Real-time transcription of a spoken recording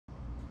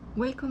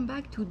Welcome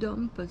back to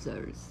Dawn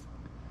Puzzles.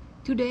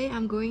 Today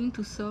I'm going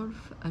to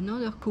solve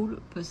another cool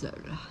puzzle.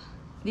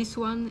 This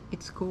one,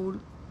 it's called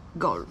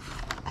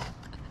Golf.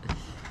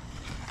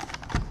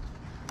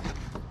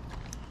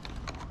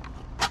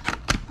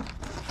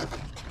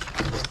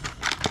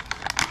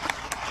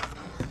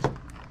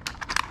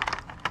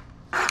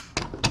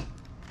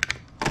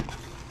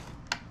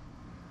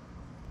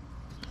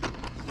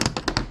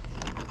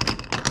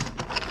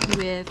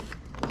 We have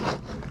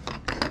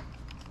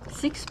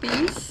 6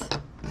 pieces.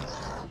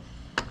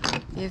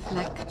 We have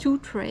like 2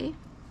 trays,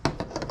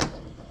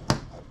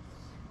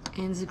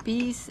 and the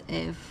piece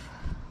have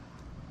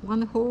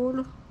 1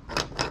 hole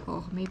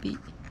or maybe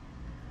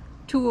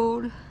 2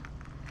 holes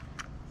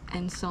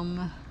and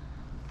some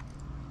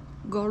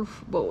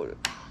golf ball.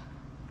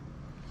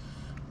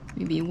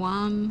 Maybe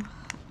 1.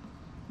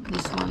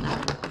 This one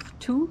have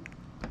 2.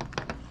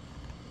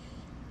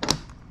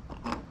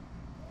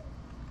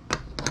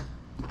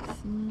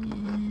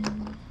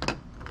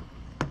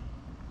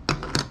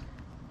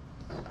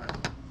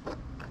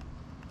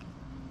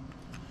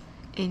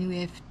 And we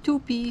have 2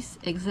 pieces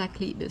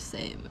exactly the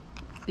same,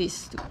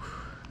 these 2.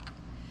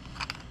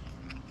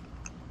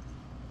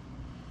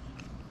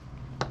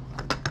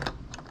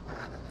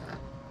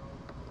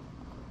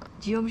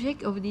 The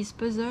object of this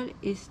puzzle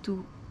is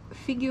to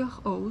figure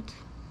out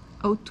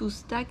how to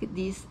stack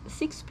these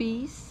 6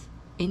 pieces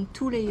in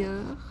 2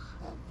 layers,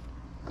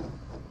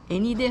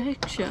 any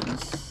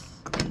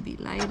directions, can be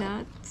like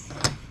that,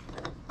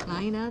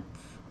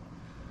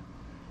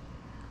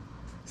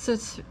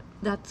 such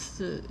that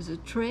the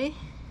tray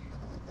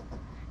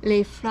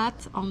lay flat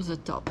on the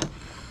top.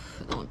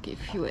 Donc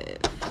if you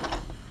have,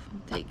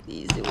 take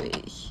these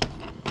away,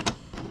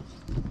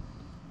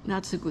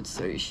 that's a good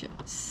solution.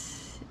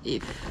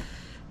 If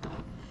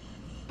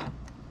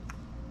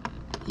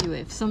you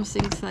have some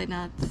things like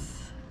that,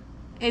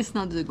 it's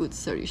not the good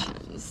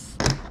solutions.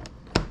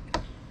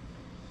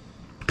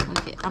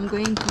 Okay, I'm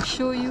going to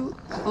show you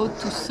how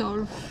to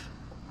solve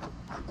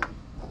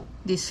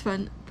this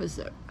fun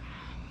puzzle.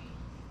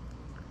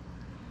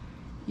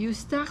 You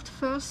start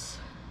first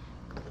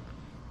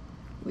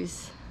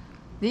with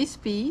this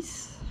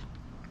piece.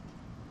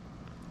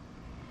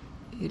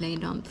 You lay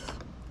down,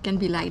 can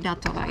be like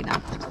that or like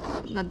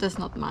that, that does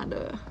not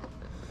matter.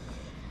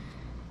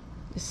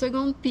 The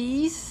second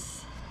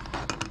piece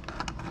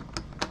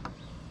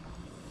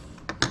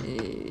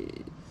is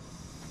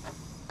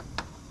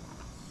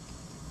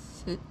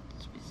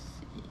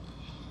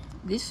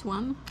this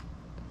one.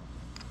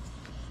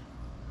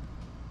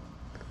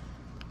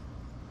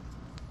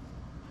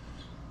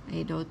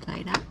 I don't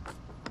like that.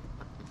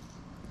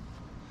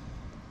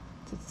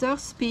 The third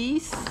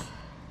piece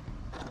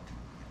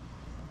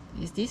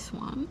is this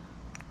one,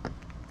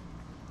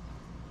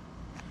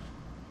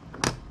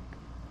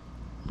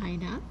 like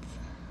that.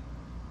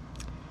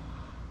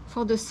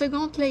 For the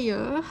second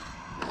layer,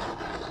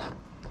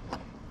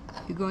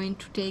 you're going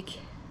to take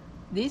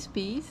this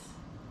piece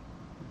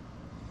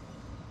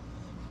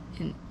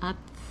and add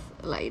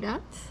like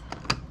that.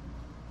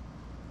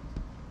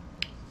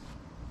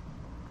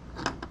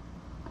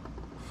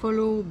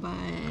 Followed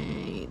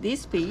by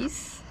this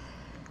piece,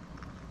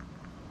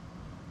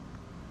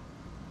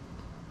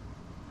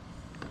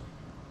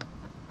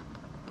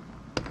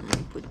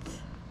 I put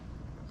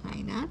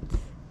like that,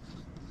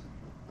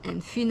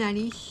 and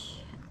finally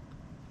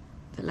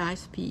the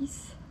last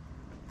piece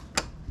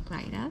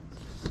like that,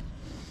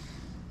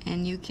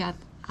 and you can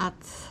add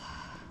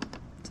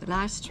the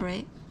last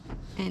tray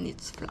and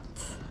it's flat.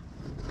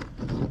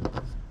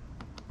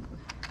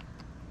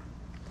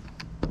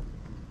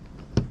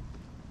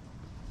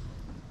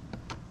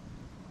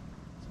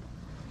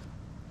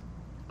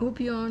 Hope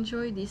you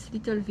enjoyed this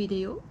little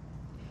video.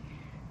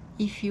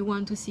 If you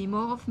want to see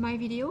more of my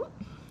video,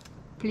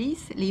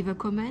 please leave a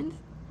comment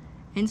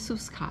and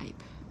subscribe.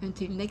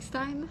 Until next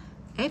time,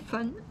 have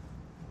fun!